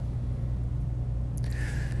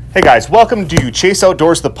Hey guys, welcome to Chase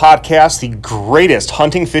Outdoors, the podcast, the greatest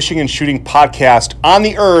hunting, fishing, and shooting podcast on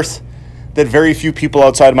the earth that very few people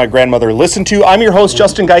outside of my grandmother listen to. I'm your host,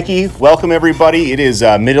 Justin Geike. Welcome, everybody. It is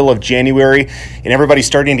middle of January, and everybody's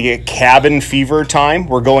starting to get cabin fever time.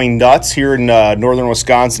 We're going nuts here in northern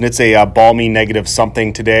Wisconsin. It's a balmy negative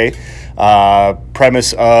something today.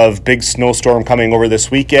 Premise of big snowstorm coming over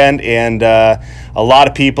this weekend, and a lot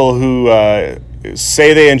of people who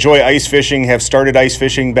say they enjoy ice fishing have started ice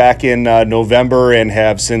fishing back in November and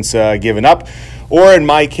have since given up. Or in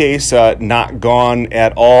my case, not gone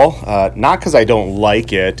at all. Not because I don't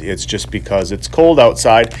like it, it's just because it's cold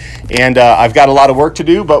outside. And I've got a lot of work to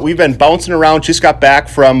do, but we've been bouncing around. Just got back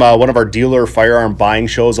from one of our dealer firearm buying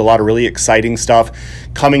shows. A lot of really exciting stuff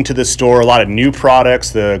coming to the store. A lot of new products,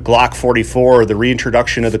 the Glock 44, the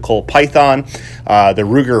reintroduction of the Colt Python, the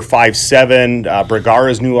Ruger 5.7,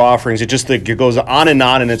 Bergara's new offerings. It goes on,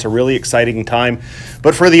 and it's a really exciting time.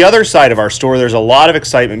 But for the other side of our store, there's a lot of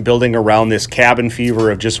excitement building around this cabin fever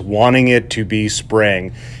of just wanting it to be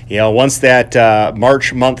spring. You know, once that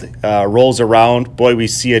March month rolls around, boy, we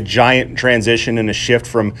see a giant transition and a shift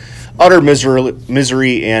from utter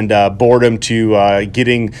misery and boredom to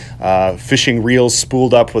getting fishing reels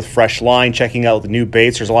spooled up with fresh line, checking out the new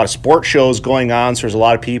baits. There's a lot of sport shows going on, so there's a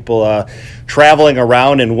lot of people traveling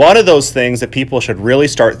around. And one of those things that people should really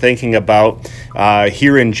start thinking about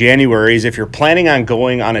here in January is if you're planning on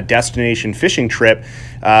going on a destination fishing trip,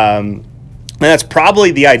 and that's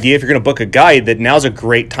probably the idea if you're going to book a guide, that now's a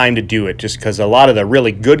great time to do it, just because a lot of the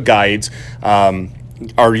really good guides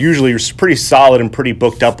are usually pretty solid and pretty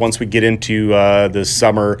booked up once we get into the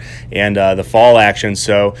summer and the fall action.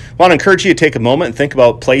 So I want to encourage you to take a moment and think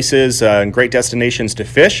about places and great destinations to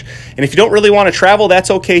fish. And if you don't really want to travel, that's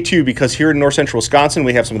okay too, because here in north central Wisconsin,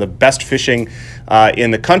 we have some of the best fishing in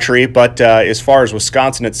the country. But as far as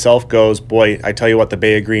Wisconsin itself goes, boy, I tell you what, the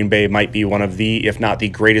Bay of Green Bay might be one of the, if not the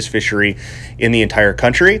greatest fishery in the entire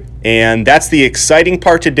country. And that's the exciting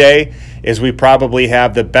part today, is we probably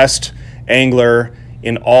have the best angler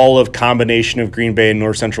in all of combination of Green Bay and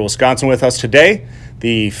north central Wisconsin with us today,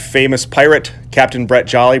 the famous pirate, Captain Brett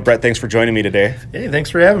Jolly. Brett, thanks for joining me today. Hey, thanks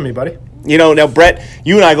for having me, buddy. You know, now, Brett,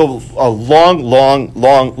 you and I go a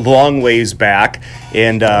long ways back,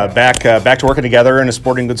 and back to working together in a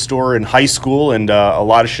sporting goods store in high school, and a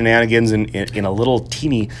lot of shenanigans in a little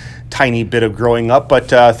tiny bit of growing up.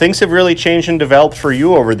 But things have really changed and developed for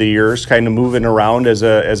you over the years, kind of moving around as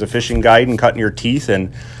a fishing guide and cutting your teeth.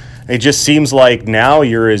 And it just seems like now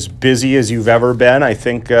you're as busy as you've ever been. I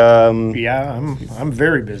think. Yeah, I'm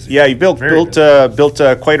very busy. Yeah, you built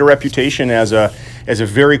quite a reputation as a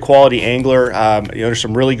very quality angler. There's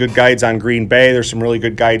some really good guides on Green Bay. There's some really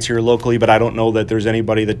good guides here locally, but I don't know that there's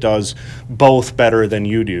anybody that does both better than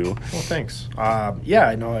you do. Well, thanks. Yeah,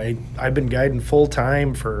 I know. I've been guiding full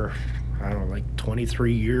time for, I don't know, like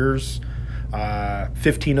 23 years.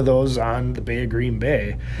 15 of those on the Bay of Green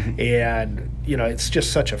Bay. And, it's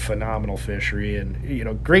just such a phenomenal fishery.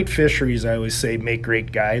 And, great fisheries, I always say, make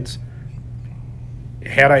great guides.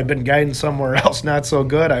 Had I been guiding somewhere else not so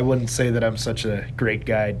good, I wouldn't say that I'm such a great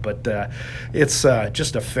guide. But it's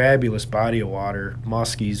just a fabulous body of water.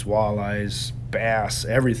 Muskies, walleyes, bass,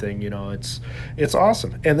 everything, it's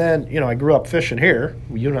awesome. And then, I grew up fishing here.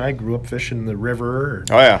 You and I grew up fishing the river.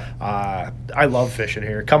 Oh, yeah. I love fishing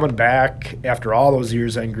here. Coming back after all those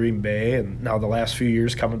years on Green Bay, and now the last few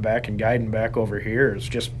years coming back and guiding back over here,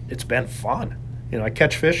 it's been fun. I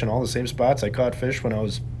catch fish in all the same spots I caught fish when I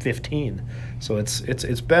was 15. So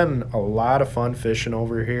it's been a lot of fun fishing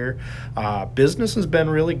over here. Business has been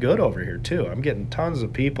really good over here too. I'm getting tons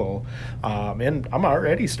of people, and I'm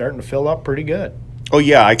already starting to fill up pretty good. Oh,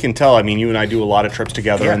 yeah, I can tell. I mean, you and I do a lot of trips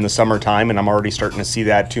together in the summertime, and I'm already starting to see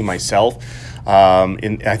that too myself.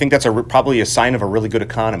 And I think that's probably a sign of a really good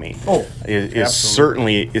economy. Oh, is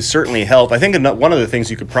certainly help. I think one of the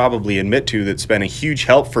things you could probably admit to that's been a huge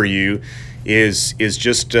help for you is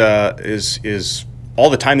all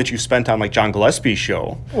the time that you spent on like John Gillespie's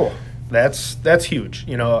show. Oh, that's huge.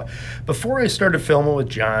 Before I started filming with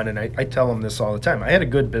John, and I tell him this all the time, I had a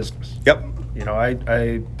good business. Yep.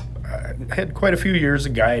 I had quite a few years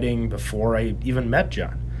of guiding before I even met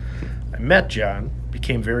John. I met John,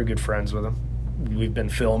 became very good friends with him. We've been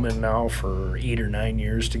filming now for 8 or 9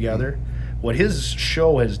 years together. What his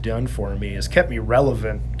show has done for me is kept me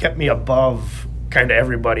relevant, kept me above kind of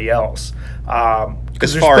everybody else.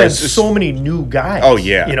 Because there's been so many new guys. Oh,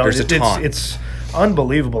 yeah. There's a ton. It's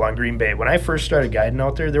unbelievable on Green Bay. When I first started guiding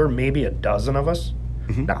out there were maybe a dozen of us.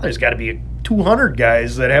 Mm-hmm. Now there's got to be 200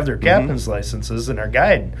 guys that have their captain's licenses and are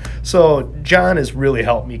guiding. So John has really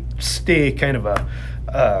helped me stay kind of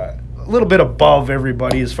little bit above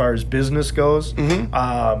everybody as far as business goes. Mm-hmm.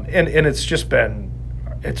 And it's just been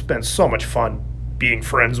so much fun being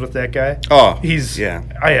friends with that guy. Oh,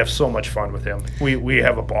 I have so much fun with him. We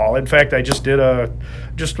have a ball. In fact, I just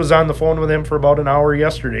was on the phone with him for about an hour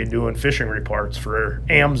yesterday doing fishing reports for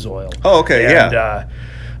AMSOIL. Oh, okay, and, yeah.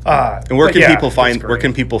 And where can people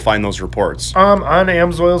find those reports? On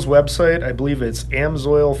AMSOIL's website, I believe it's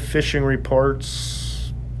AMSOIL Fishing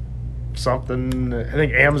Reports something. I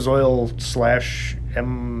think AMSOIL/M.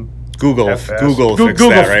 Google FS. fix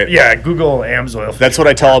that, right? Yeah, Google AMSOIL. That's what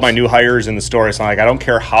I tell all my new hires in the store. It's like, I don't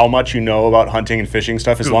care how much you know about hunting and fishing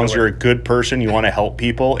stuff, as long as you're a good person, you want to help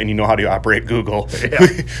people, and you know how to operate Google.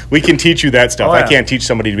 Yeah. We can teach you that stuff. Oh, yeah. I can't teach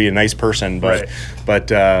somebody to be a nice person, but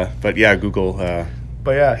yeah, Google.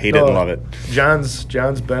 But yeah, hate it and love it. John's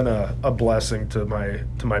been a blessing to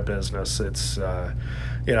my business. It's I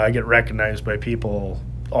get recognized by people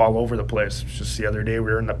all over the place. Just the other day we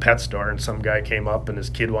were in the pet store and some guy came up and his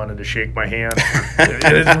kid wanted to shake my hand.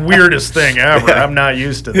 It's the weirdest thing ever. Yeah. I'm not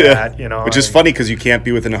used to that, Which is funny because you can't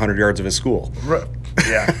be within 100 yards of his school.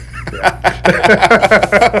 Yeah.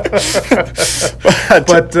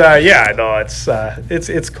 But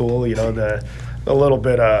it's cool. The little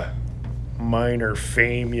bit of minor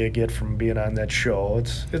fame you get from being on that show.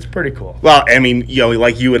 It's pretty cool. Well, I mean,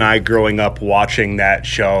 like you and I growing up watching that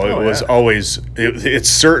show, it was always, it's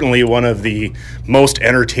certainly one of the most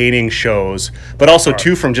entertaining shows, but also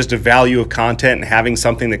too from just a value of content and having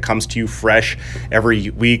something that comes to you fresh every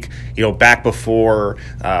week, back before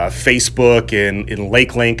Facebook and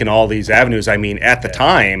Lake Link and all these avenues. I mean, at the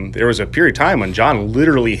time, there was a period of time when John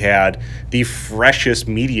literally had the freshest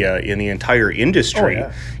media in the entire industry.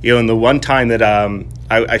 Oh, yeah. And the one time that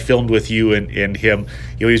I filmed with you and him,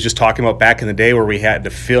 he was just talking about back in the day where we had to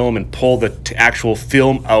film and pull the actual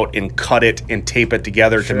film out and cut it and tape it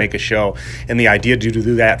together to make a show. And the idea to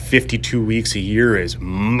do that 52 weeks a year is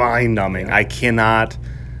mind-numbing. I cannot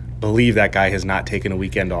believe that guy has not taken a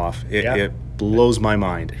weekend off. It blows my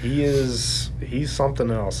mind. He's something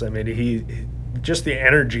else. I mean, just the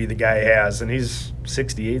energy the guy has, and he's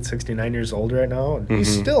 68, 69 years old right now, and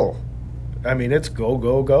he's still... I mean, it's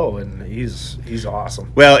go, and he's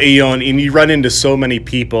awesome. Well, and you run into so many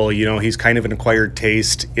people, he's kind of an acquired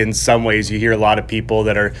taste in some ways. You hear a lot of people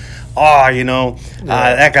that are,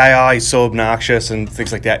 that guy, he's so obnoxious and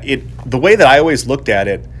things like that. The way that I always looked at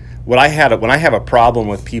it, when I have a problem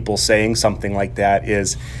with people saying something like that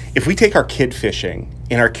is, if we take our kid fishing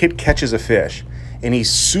and our kid catches a fish and he's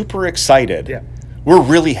super excited, we're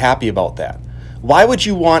really happy about that. Why would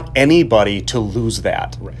you want anybody to lose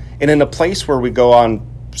that? Right. And in a place where we go on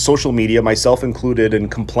social media, myself included,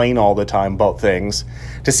 and complain all the time about things,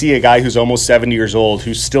 to see a guy who's almost 70 years old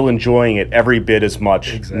who's still enjoying it every bit as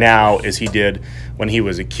much now as he did when he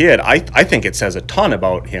was a kid, I think it says a ton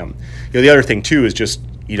about him. The other thing, too, is just,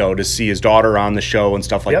 to see his daughter on the show and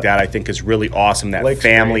stuff like that, I think is really awesome, that Blake's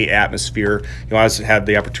family atmosphere. I had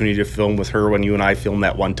the opportunity to film with her when you and I filmed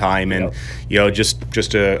that one time, and,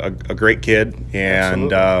 just a great kid,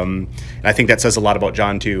 and I think that says a lot about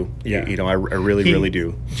John, too. Yeah. I really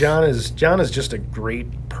do. John is just a great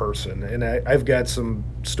person, and I've got some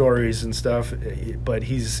stories and stuff, but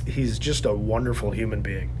he's just a wonderful human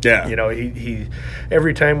being. Yeah. He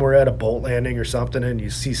every time we're at a boat landing or something and you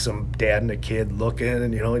see some dad and a kid looking,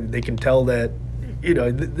 and they can tell that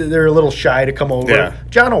they're a little shy to come over. Yeah.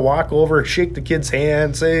 John will walk over, shake the kid's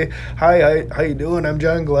hand, say, "Hi, how you doing? I'm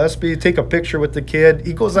John Gillespie." Take a picture with the kid.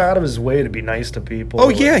 He goes out of his way to be nice to people. Oh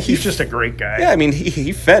yeah, he's just a great guy. Yeah, I mean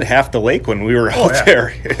he fed half the lake when we were out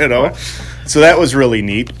there. So that was really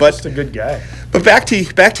neat. But just a good guy. But back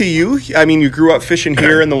to you. I mean, you grew up fishing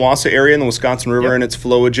here in the Wausau area in the Wisconsin River and its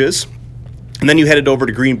flowages. And then you headed over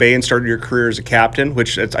to Green Bay and started your career as a captain,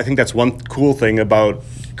 which I think that's one cool thing about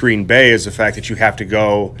Green Bay is the fact that you have to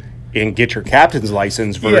go and get your captain's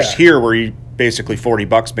license versus here where you basically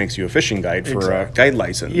 $40 makes you a fishing guide for a guide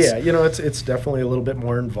license. Yeah, it's definitely a little bit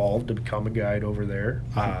more involved to become a guide over there.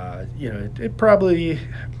 It probably...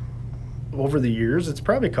 over the years, it's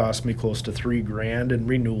probably cost me close to $3,000 in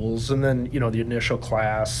renewals, and then the initial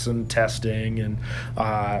class and testing and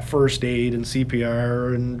first aid and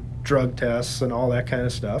CPR and drug tests and all that kind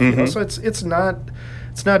of stuff. So it's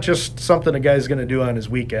not just something a guy's going to do on his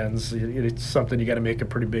weekends. It's something you got to make a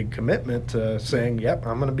pretty big commitment to saying, "Yep,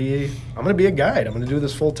 I'm going to be a guide. I'm going to do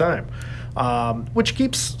this full time." Which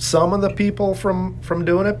keeps some of the people from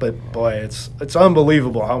doing it, but boy, it's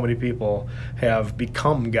unbelievable how many people have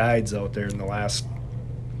become guides out there in the last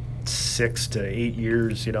 6 to 8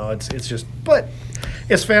 years. It's just, but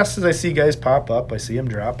as fast as I see guys pop up, I see them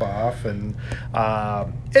drop off, and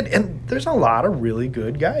there's a lot of really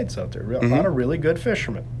good guides out there, a lot of really good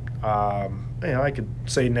fishermen. I could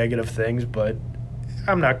say negative things, but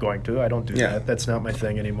I'm not going to. I don't do Yeah. that. That's not my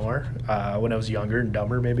thing anymore. When I was younger and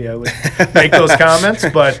dumber, maybe I would make those comments.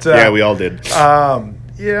 But Yeah, we all did.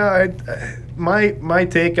 My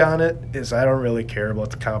take on it is I don't really care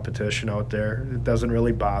about the competition out there. It doesn't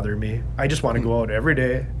really bother me. I just want to go out every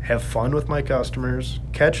day, have fun with my customers,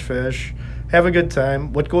 catch fish, have a good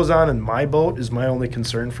time. What goes on in my boat is my only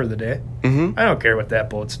concern for the day. Mm-hmm. I don't care what that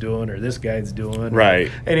boat's doing or this guy's doing. Right.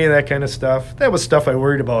 Or any of that kind of stuff. That was stuff I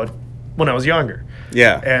worried about when I was younger.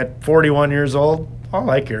 Yeah. At 41 years old, all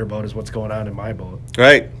I care about is what's going on in my boat.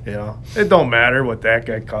 Right. It don't matter what that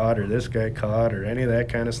guy caught or this guy caught or any of that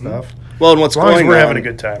kind of stuff. Well, and what's As long as going we're on, having a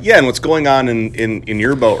good time. Yeah, and what's going on in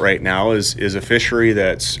your boat right now is a fishery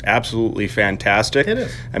that's absolutely fantastic. It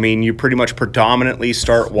is. I mean, you pretty much predominantly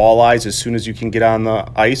start walleyes as soon as you can get on the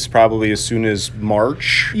ice, probably as soon as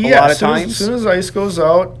March a lot of times. As soon as ice goes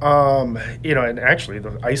out, and actually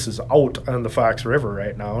the ice is out on the Fox River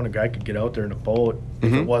right now, and a guy could get out there in a boat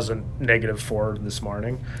if it wasn't -4 this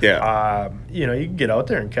morning. Yeah. You can get out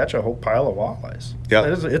there and catch a whole pile of walleyes. Yeah.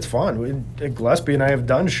 It's fun. Gillespie and I have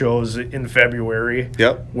done shows in February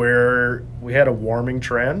Yep. where we had a warming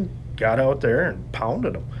trend, got out there and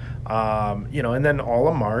pounded them. And then all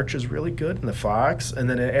of March is really good in the Fox. And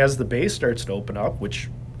then as the bay starts to open up, which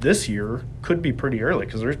this year could be pretty early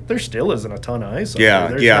because there still isn't a ton of ice out Yeah, there.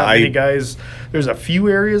 There's yeah, not many guys. There's a few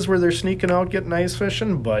areas where they're sneaking out getting ice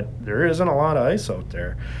fishing, but there isn't a lot of ice out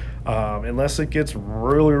there. Unless it gets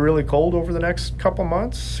really, really cold over the next couple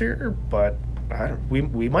months here. But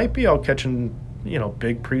we might be out catching,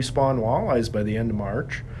 big pre-spawn walleyes by the end of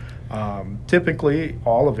March. Typically,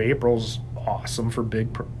 all of April's awesome for big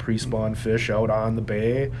pre-spawn fish out on the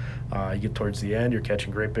bay. You get towards the end, you're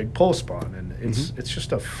catching great big post-spawn, and it's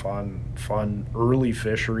just a fun early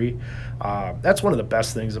fishery. That's one of the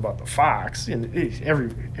best things about the Fox. And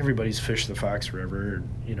everybody's fished the Fox River.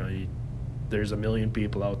 There's a million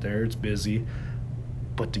people out there. It's busy,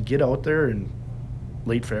 but to get out there in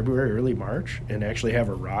late February, early March, and actually have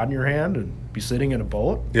a rod in your hand and be sitting in a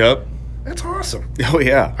boat, Yep. that's awesome. Oh,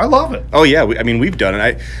 yeah. I love it. Oh, yeah. We've done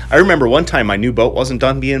it. I remember one time my new boat wasn't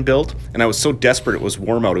done being built, and I was so desperate it was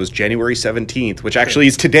warm out. It was January 17th, which actually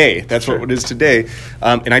is today. That's what it is today.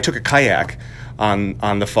 And I took a kayak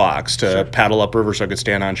on the Fox to paddle upriver so I could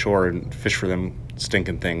stand on shore and fish for them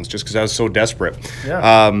stinking things just because I was so desperate.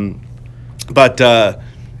 Yeah. But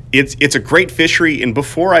it's a great fishery, and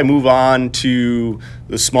before I move on to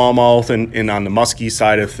the smallmouth and on the muskie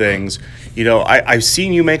side of things, I've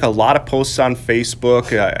seen you make a lot of posts on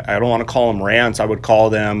Facebook. I don't want to call them rants. I would call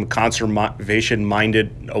them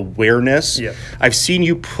conservation-minded awareness. Yeah. I've seen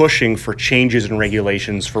you pushing for changes in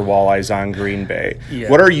regulations for walleyes on Green Bay. Yeah.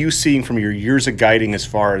 What are you seeing from your years of guiding as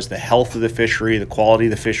far as the health of the fishery, the quality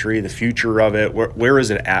of the fishery, the future of it? Where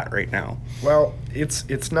is it at right now? Well,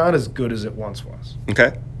 it's not as good as it once was.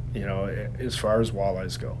 Okay. As far as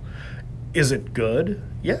walleyes go. Is it good?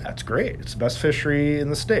 Yeah, it's great. It's the best fishery in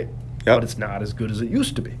the state. Yep. But it's not as good as it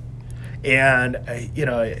used to be. And,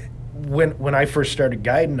 when I first started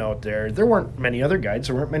guiding out there weren't many other guides.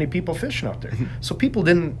 There weren't many people fishing out there. So people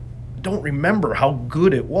don't remember how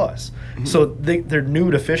good it was. So they're new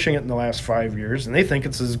to fishing it in the last 5 years, and they think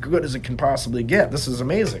it's as good as it can possibly get. This is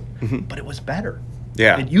amazing. But it was better.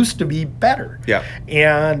 Yeah. It used to be better. Yeah.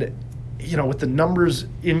 And, with the numbers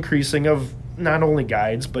increasing of not only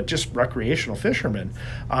guides, but just recreational fishermen,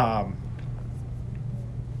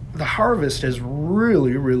 the harvest has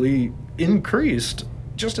really, really increased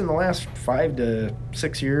just in the last 5 to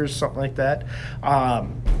 6 years, something like that.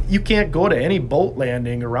 You can't go to any boat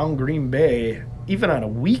landing around Green Bay, even on a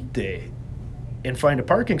weekday, and find a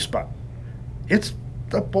parking spot.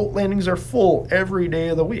 The boat landings are full every day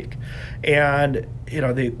of the week. And,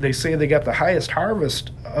 they say they got the highest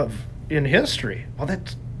harvest in history. Well,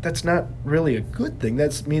 that's not really a good thing.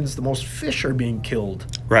 That means the most fish are being killed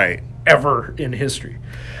Right. ever in history.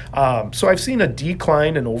 So I've seen a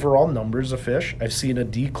decline in overall numbers of fish. I've seen a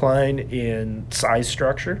decline in size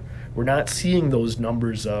structure. We're not seeing those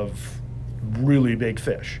numbers of really big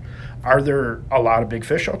fish. Are there a lot of big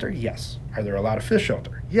fish out there? Yes. Are there a lot of fish out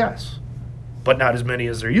there? Yes. But not as many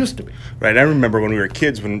as there used to be. Right. I remember when we were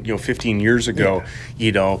kids, 15 years ago,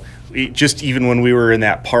 just even when we were in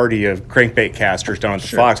that party of crankbait casters down at the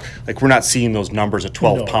Fox, we're not seeing those numbers of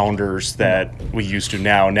 12-pounders that we used to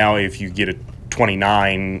now. Now, if you get a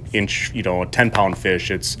 29-inch, a 10-pound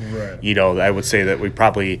fish, it's, Right. I would say that we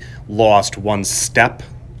probably lost one step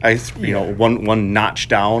one notch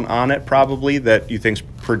down on it probably that you think's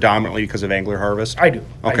predominantly because of angler harvest? I do.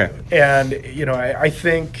 Okay. I do. And, I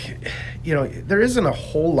think, there isn't a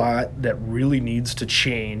whole lot that really needs to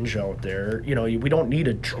change out there. We don't need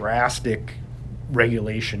a drastic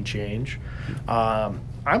regulation change. I'm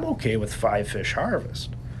okay with 5-fish harvest.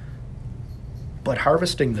 But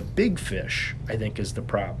harvesting the big fish, I think, is the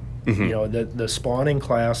problem. The spawning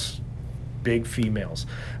class big females.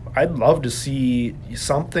 I'd love to see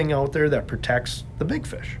something out there that protects the big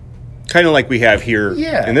fish. Kind of like we have here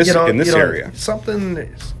in this area. Something.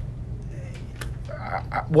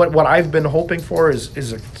 What I've been hoping for is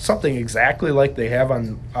something exactly like they have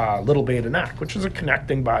on Little Bay to Knock, which is a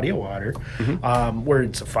connecting body of water, where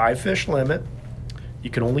it's a 5-fish limit. You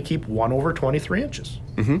can only keep one over 23 inches.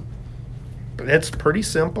 It's pretty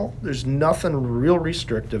simple. There's nothing real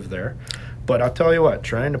restrictive there. But I'll tell you what,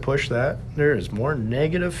 trying to push that, there is more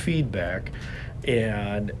negative feedback.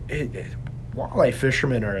 And walleye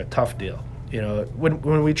fishermen are a tough deal.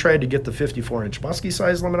 When we tried to get the 54-inch muskie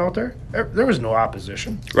size limit out there, there was no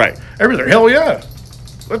opposition. Right. Everything, hell yeah.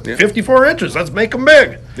 54 inches, let's make them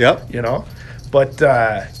big. Yep. But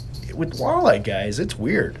with walleye guys, it's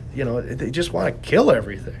weird. They just want to kill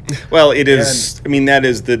everything. Well, it is. That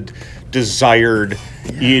is the desired.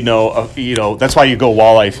 That's why you go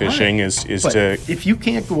walleye fishing is But to. If you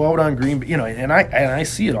can't go out on green, and I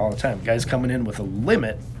see it all the time. Guys coming in with a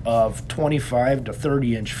limit of 25 to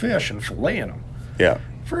 30-inch fish and filleting them. Yeah.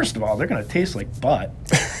 First of all, they're going to taste like butt.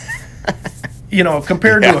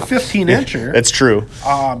 Compared to a 15-incher. That's true.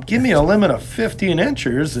 Give me a limit of 15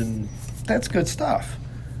 inchers, and that's good stuff.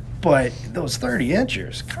 But those 30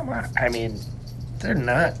 inchers, come on. They're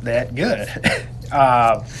not that good.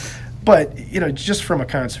 But, just from a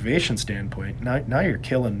conservation standpoint, now you're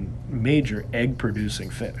killing major egg-producing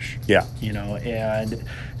fish. Yeah. And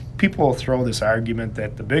people will throw this argument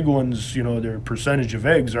that the big ones, their percentage of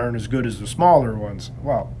eggs aren't as good as the smaller ones.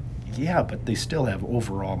 Well, yeah, but they still have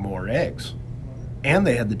overall more eggs. And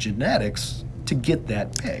they had the genetics to get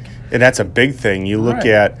that big. And that's a big thing. You look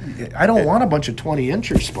at... I don't want a bunch of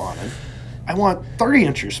 20-inchers spawning. I want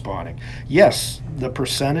 30-inchers spawning. Yes, the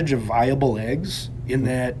percentage of viable eggs in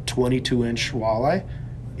that 22-inch walleye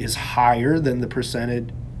is higher than the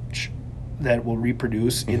percentage that will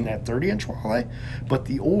reproduce in that 30-inch walleye, but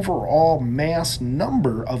the overall mass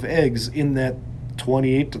number of eggs in that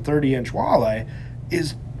 28 to 30-inch walleye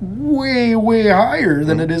is way, way higher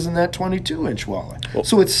than it is in that 22-inch walleye. Well,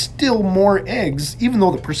 so it's still more eggs, even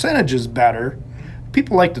though the percentage is better.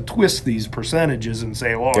 People like to twist these percentages and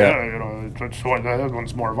say, well, that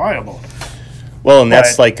one's more viable. Well, and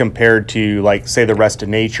that's like compared to, like, say, the rest of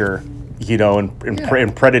nature,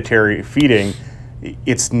 in predatory feeding,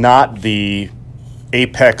 it's not the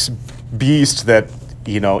apex beast that,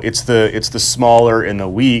 it's the smaller and the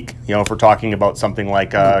weak, if we're talking about something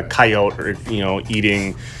like a coyote or,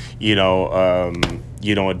 eating,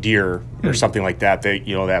 a deer or something like that,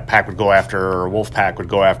 that pack would go after, or a wolf pack would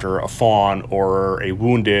go after a fawn or a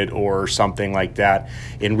wounded or something like that.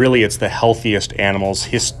 And really it's the healthiest animals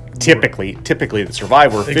typically that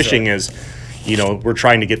survive, where fishing is, we're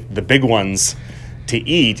trying to get the big ones to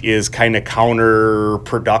eat is kind of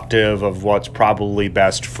counterproductive of what's probably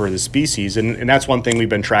best for the species. And that's one thing we've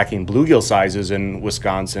been tracking bluegill sizes in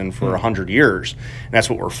Wisconsin for 100 years. And that's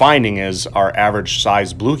what we're finding is our average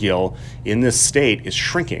size bluegill in this state is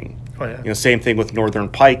shrinking. Oh, yeah. Same thing with northern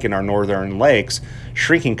pike in our northern lakes,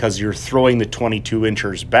 shrinking because you're throwing the 22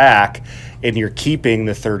 inchers back and you're keeping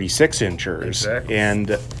the 36 inchers. Exactly.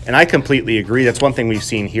 And I completely agree. That's one thing we've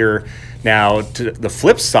seen here. Now, to the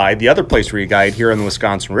flip side, the other place where you guide here on the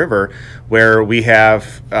Wisconsin River, where we have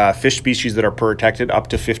fish species that are protected up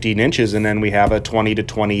to 15 inches, and then we have a 20 to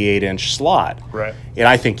 28 inch slot. Right. And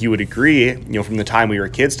I think you would agree, from the time we were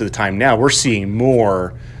kids to the time now, we're seeing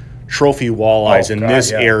more trophy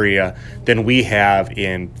walleyes area than we have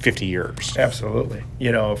in 50 years. Absolutely.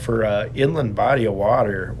 For an inland body of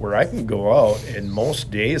water where I can go out and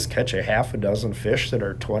most days catch a half a dozen fish that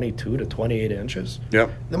are 22 to 28 inches.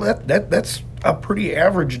 Yep. That's a pretty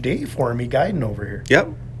average day for me guiding over here. Yep.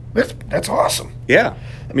 That's awesome. Yeah.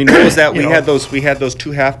 What was that? We had those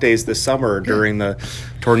 2 half days this summer during the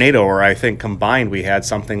tornado, where I think combined we had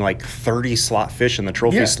something like 30 slot fish in the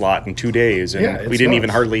trophy slot in 2 days, and we didn't even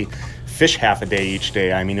hardly fish half a day each day.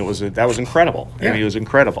 That was incredible. Yeah. It was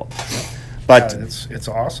incredible. But it's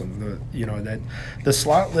awesome. The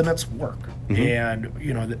slot limits work, and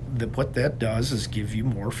what that does is give you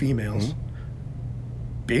more females,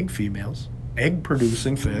 big females, egg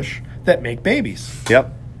producing fish that make babies.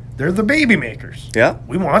 Yep. They're the baby makers. Yeah.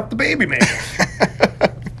 We want the baby makers.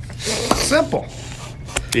 Simple.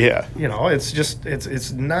 Yeah. You know, it's just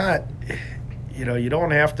it's not. You know, you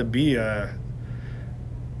don't have to be a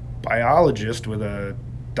biologist with a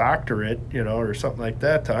doctorate, you know, or something like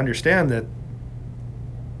that to understand that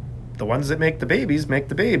the ones that make the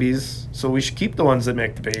babies, so we should keep the ones that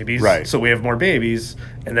make the babies, right? So we have more babies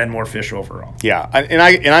and then more fish overall. Yeah, and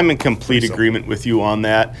I'm in complete agreement with you on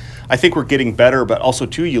that. I think we're getting better, but also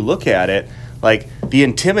too, you look at it like the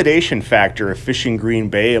intimidation factor of fishing Green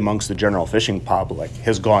Bay amongst the general fishing public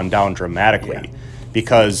has gone down dramatically.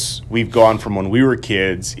 Because we've gone from when we were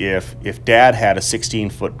kids, if Dad had a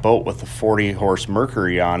 16-foot boat with a 40-horse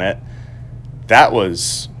Mercury on it, that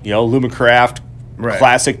was, you know, Lumacraft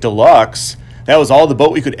Classic Deluxe. That was all the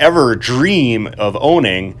boat we could ever dream of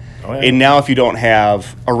owning. Oh, yeah. And now if you don't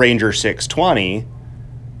have a Ranger 620,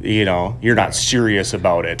 you know, you're not serious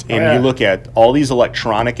about it. And you look at all these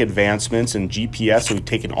electronic advancements and GPS, so we've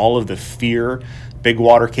taken all of the fear, big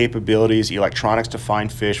water capabilities, electronics to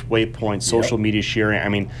find fish, waypoints, social media sharing. I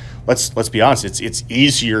mean, let's be honest, it's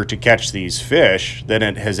easier to catch these fish than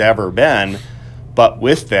it has ever been. But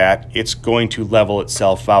with that, it's going to level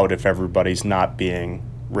itself out if everybody's not being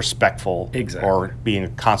respectful or being a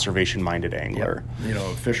conservation-minded angler. Yep. You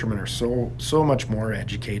know, fishermen are so much more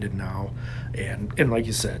educated now, and like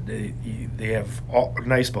you said, they have all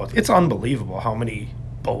nice boats. It's unbelievable how many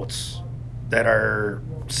boats that are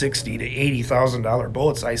 $60,000 to $80,000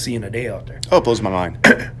 boats I see in a day out there. Oh, it blows my mind.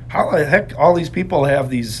 How the heck all these people have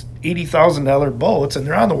these $80,000 boats and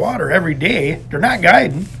they're on the water every day? They're not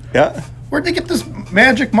guiding. Yeah. Where'd they get this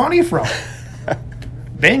magic money from?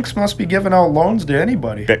 Banks must be giving out loans to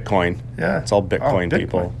anybody. Bitcoin. Yeah. It's all Bitcoin,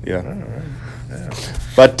 people. Yeah. All right. Yeah.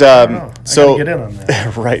 But so get in on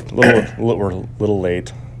that. Right. We're a little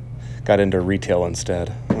late. Got into retail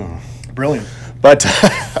instead. Oh. Brilliant. But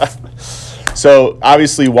so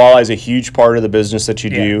obviously walleye is a huge part of the business that you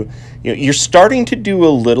do. You know, you're starting to do a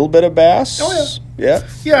little bit of bass. Oh yeah.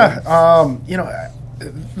 You know,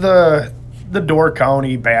 the Door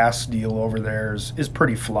County bass deal over there is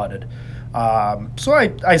pretty flooded. So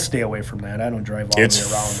I stay away from that. I don't drive all the way around.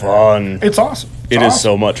 It's fun. It's awesome. It is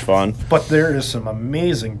so much fun. But there is some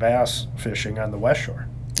amazing bass fishing on the West Shore.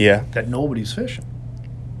 Yeah. That nobody's fishing.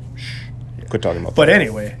 Quit talking about that. But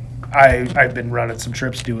anyway, I've been running some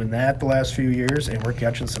trips doing that the last few years, and we're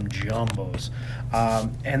catching some jumbos.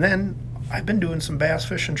 And then I've been doing some bass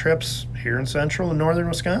fishing trips here in central and northern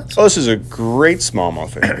Wisconsin. Oh, this is a great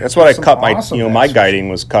smallmouth fishing. That's what I cut my, my guiding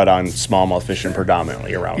was cut on smallmouth fishing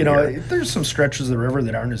predominantly around here. You know, there's some stretches of the river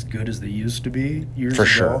that aren't as good as they used to be years ago. For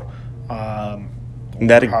sure. And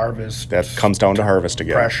that harvest. That comes down to harvest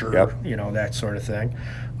again. Pressure, you know, that sort of thing.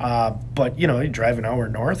 But, you know, you drive an hour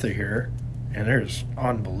north of here, and there's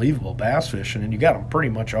unbelievable bass fishing, and you got them pretty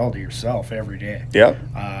much all to yourself every day.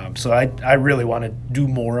 Yep. So I really want to do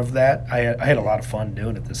more of that. I had a lot of fun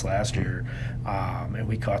doing it this last year, and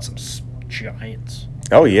we caught some giants.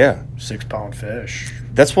 Oh, yeah. 6-pound fish.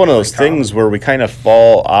 That's one of those things where we kind of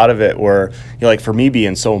fall out of it where, you know, like for me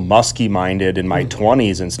being so musky-minded in my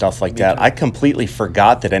 20s and stuff like that, I completely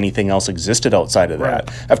forgot that anything else existed outside of that.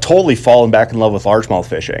 Right. I've totally fallen back in love with largemouth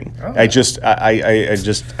fishing. Oh, yeah.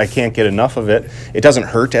 I can't get enough of it. It doesn't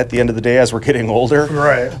hurt at the end of the day as we're getting older.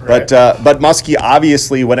 Right. But muskie,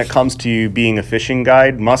 obviously, when it comes to being a fishing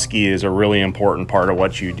guide, muskie is a really important part of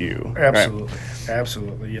what you do. Absolutely. Right?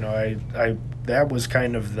 Absolutely. You know, I that was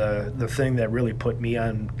kind of the thing that really put me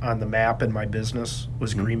on the map in my business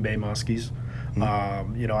was Green Bay muskies.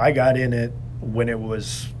 You know, I got in it when it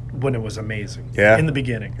was amazing. Yeah. In the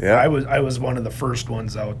beginning. Yeah. I was one of the first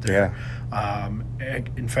ones out there. Yeah.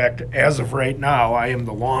 In fact, as of right now, I am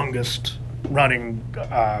the longest running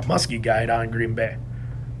muskie guide on Green Bay.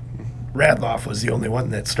 Radloff was the only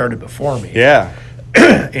one that started before me. Yeah.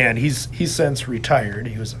 And he's since retired.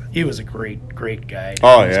 He was a great guy.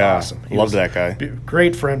 Oh, he was awesome. Loved that guy.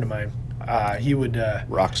 Great friend of mine. He would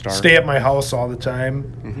rock star. Stay at my house all the time.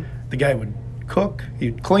 Mm-hmm. The guy would cook.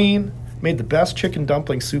 He'd clean. Made the best chicken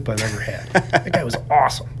dumpling soup I've ever had. That guy was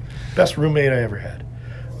awesome. Best roommate I ever had.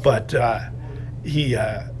 But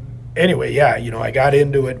anyway, yeah, you know, I got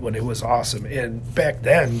into it when it was awesome. And back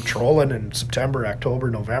then, trolling in September, October,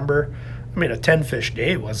 November, I mean, a 10-fish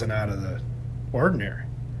day wasn't out of the ordinary.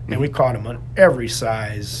 And we caught them on every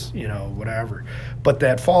size, you know, whatever. But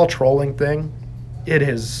that fall trolling thing,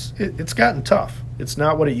 it's gotten tough. It's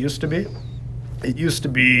not what it used to be. It used to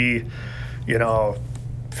be, you know,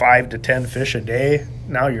 5 to 10 fish a day.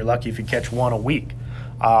 Now you're lucky if you catch one a week.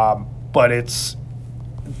 But it's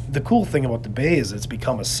the cool thing about the bay is it's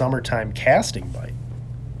become a summertime casting bite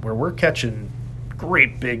where we're catching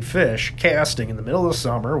great big fish casting in the middle of the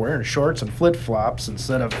summer wearing shorts and flip-flops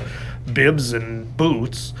instead of bibs and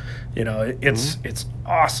boots, You know, it's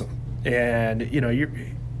awesome, and you know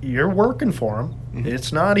you're working for them.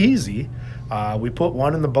 It's not easy. We put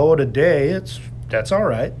one in the boat a day. That's all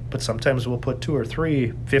right, but sometimes we'll put 2 or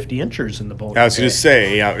 3 50-inchers in the boat. I was going to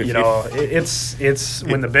say, yeah, You know, it's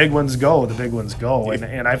when the big ones go, the big ones go.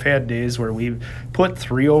 And I've had days where we've put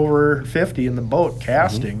 3 over 50 in the boat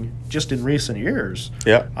casting just in recent years.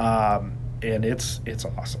 yeah. And it's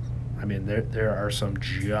awesome. I mean, there are some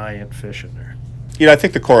giant fish in there. You know, I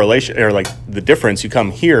think the correlation, or like the difference, you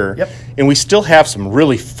come here, Yep. and we still have some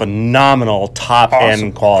really phenomenal top Awesome.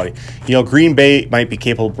 end quality. You know, Green Bay might be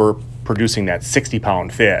capable of producing that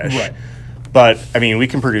 60-pound fish. Right. But, I mean, we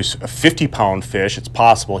can produce a 50-pound fish. It's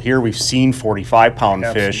possible. Here we've seen 45-pound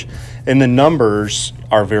fish, and the numbers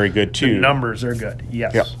are very good too. The numbers are good.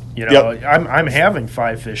 Yes. Yep. You know, Yep. I'm having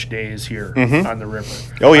 5 fish days here on the river.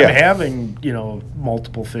 Oh, yeah. I'm having, you know,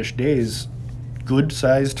 multiple fish days, good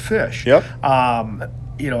sized fish. Yep.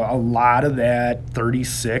 You know, a lot of that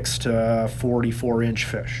 36 to 44 inch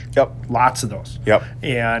fish. Yep. Lots of those. Yep.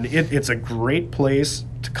 And it's a great place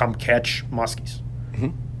to come catch muskies.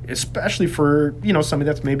 Especially for, you know,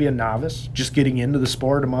 somebody that's maybe a novice, just getting into the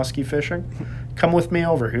sport of muskie fishing. Come with me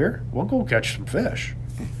over here. We'll go catch some fish.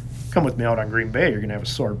 Come with me out on Green Bay. You're going to have a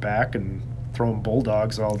sore back and throwing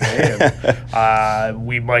bulldogs all day. And,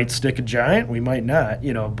 we might stick a giant. We might not,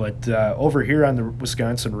 you know. But over here on the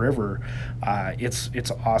Wisconsin River,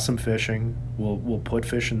 it's awesome fishing. We'll put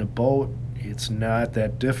fish in the boat. It's not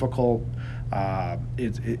that difficult. I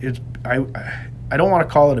don't want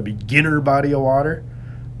to call it a beginner body of water.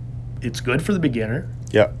 It's good for the beginner.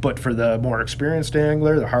 Yep. But for the more experienced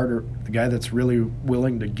angler, the guy that's really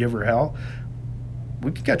willing to give her hell,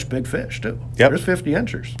 we can catch big fish too. Yep. There's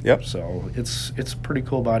 50-inchers. Yep. So it's a pretty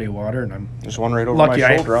cool body of water, and I'm There's one right over lucky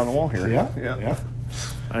my shoulder on the wall here. yeah.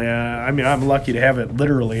 I mean, I'm lucky to have it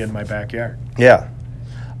literally in my backyard. Yeah.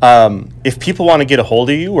 If people want to get a hold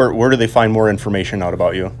of you, where do they find more information out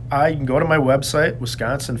about you? You can go to my website,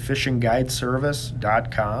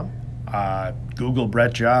 wisconsinfishingguideservice.com. Google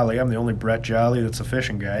Brett Jolly. I'm the only Brett Jolly that's a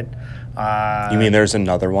fishing guide. You mean there's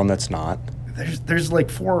another one that's not? There's like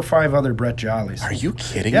 4 or 5 other Brett Jollies. Are you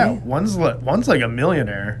kidding Yeah, me? one's like a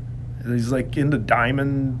millionaire. He's like into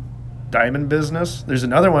diamond business. There's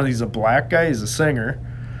another one. He's a black guy. He's a singer.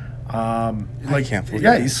 I can't believe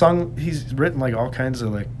Yeah, it. he's written like all kinds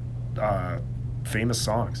of like famous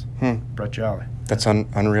songs. Brett Jolly. That's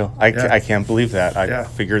unreal. I can't believe that. I Yeah.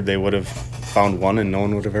 figured they would have found one and no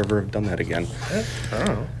one would have ever done that again. I don't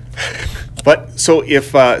know. But so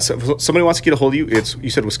if so somebody wants to get a hold of you, you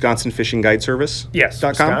said Wisconsin Fishing Guide Service? Yes,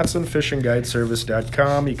 .com?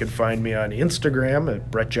 WisconsinFishingGuideService.com. You can find me on Instagram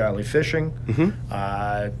at Brett Jolly Fishing,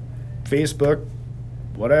 Facebook,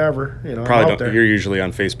 whatever. You know, I'm Probably out don't. there. You're usually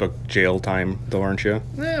on Facebook jail time, though, aren't you?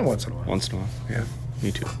 Once in a while. Once in a while. Yeah,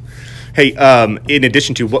 me too. Hey, in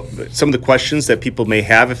addition to some of the questions that people may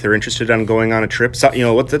have if they're interested on going on a trip, so, you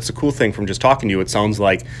know, that's a cool thing from just talking to you. It sounds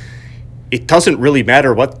like it doesn't really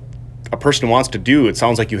matter what a person wants to do. It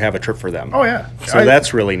sounds like you have a trip for them. Oh, yeah. So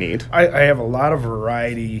that's really neat. I have a lot of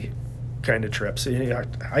variety kind of trips.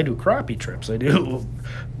 I do crappie trips. I do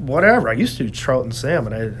whatever. I used to do trout and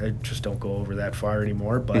salmon. I just don't go over that far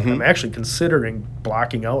anymore. But I'm actually considering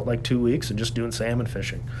blocking out like 2 weeks and just doing salmon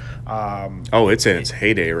fishing. It's in its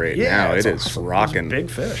heyday right now. it's It is awesome. rocking. Those are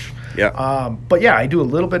big fish. Yeah. But yeah, I do a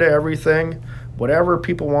little bit of everything. Whatever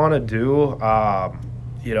people want to do.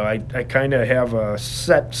 You know, I kind of have a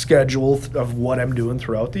set schedule of what I'm doing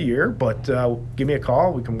throughout the year. But give me a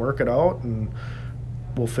call. We can work it out, and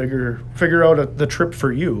we'll figure out the trip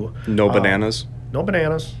for you. No bananas? No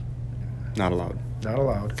bananas. Not allowed. Not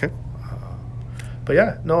allowed. Okay. But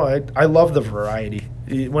yeah, no, I love the variety.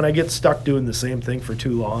 When I get stuck doing the same thing for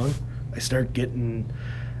too long, I start getting.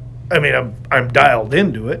 I mean, I'm dialed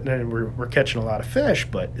into it, and we're catching a lot of fish.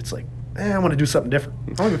 But it's like, I want to do something different.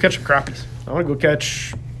 I want to go catch some crappies. I want to go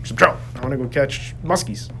catch some trout. I want to go catch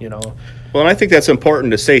muskies. You know. Well, and I think that's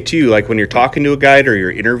important to say too. Like when you're talking to a guide or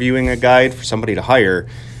you're interviewing a guide for somebody to hire,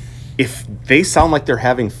 if they sound like they're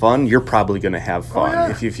having fun, you're probably going to have fun.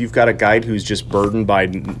 yeah. If you've got a guide who's just burdened by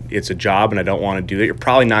it's a job and I don't want to do it, you're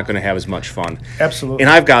probably not going to have as much fun. Absolutely. And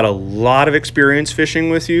I've got a lot of experience fishing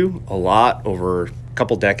with you, a lot over a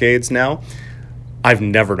couple decades now. I've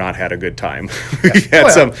never not had a good time.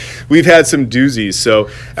 We've had some doozies. So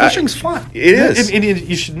Fishing's fun. It is.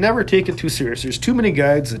 You should never take it too serious. There's too many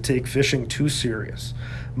guides that take fishing too serious.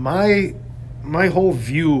 My whole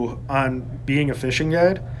view on being a fishing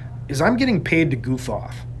guide is I'm getting paid to goof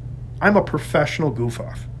off. I'm a professional goof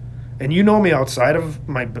off. And you know me outside of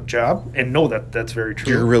my job and know that that's very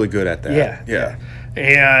true. You're really good at that. Yeah.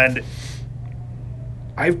 And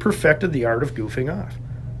I've perfected the art of goofing off.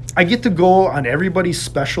 I get to go on everybody's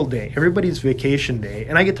special day, everybody's vacation day,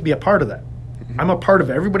 and I get to be a part of that. I'm a part of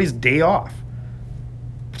everybody's day off.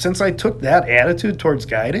 Since I took that attitude towards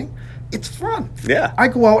guiding, it's fun. Yeah. I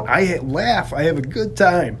go out, I laugh, I have a good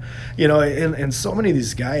time. You know, and so many of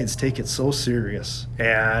these guides take it so serious.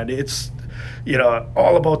 And it's, you know,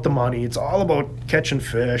 all about the money. It's all about catching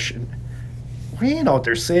fish. And we ain't out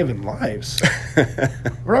there saving lives.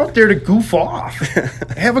 We're out there to goof off,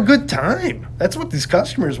 have a good time. That's what these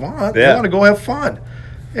customers want. They Yeah. want to go have fun.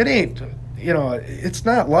 It ain't, you know, it's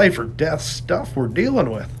not life or death stuff we're dealing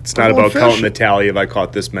with. It's not about counting the tally of I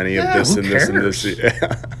caught this many of Yeah, this who and this and this.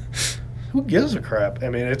 cares? Who gives a crap? I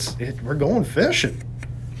mean, we're going fishing.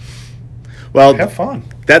 Well, Have fun.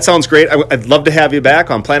 that sounds great. I'd love to have you back.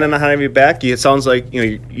 I'm planning on having you back. It sounds like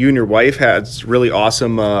you and your wife had really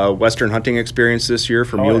awesome Western hunting experience this year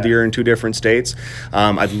for mule yeah. deer in 2 different states.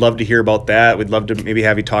 I'd love to hear about that. We'd love to maybe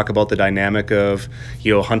have you talk about the dynamic of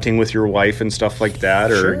hunting with your wife and stuff like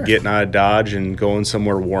that, or Sure. getting out of Dodge and going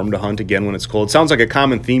somewhere warm to hunt again when it's cold. Sounds like a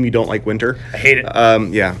common theme. You don't like winter. I hate it.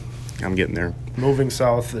 Yeah, I'm getting there. Moving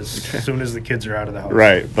south as soon as the kids are out of the house.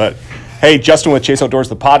 Right, but hey, Justin with Chase Outdoors,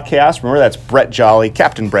 the podcast. Remember, that's Brett Jolly,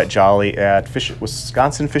 Captain Brett Jolly at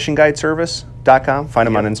Wisconsin Fishing Guide Service.com. Find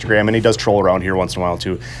him on Instagram, and he does troll around here once in a while,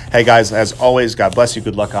 too. Hey, guys, as always, God bless you.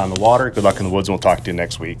 Good luck on the water. Good luck in the woods, and we'll talk to you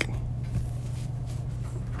next week.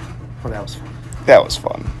 Well, that was fun. That was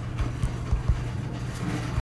fun.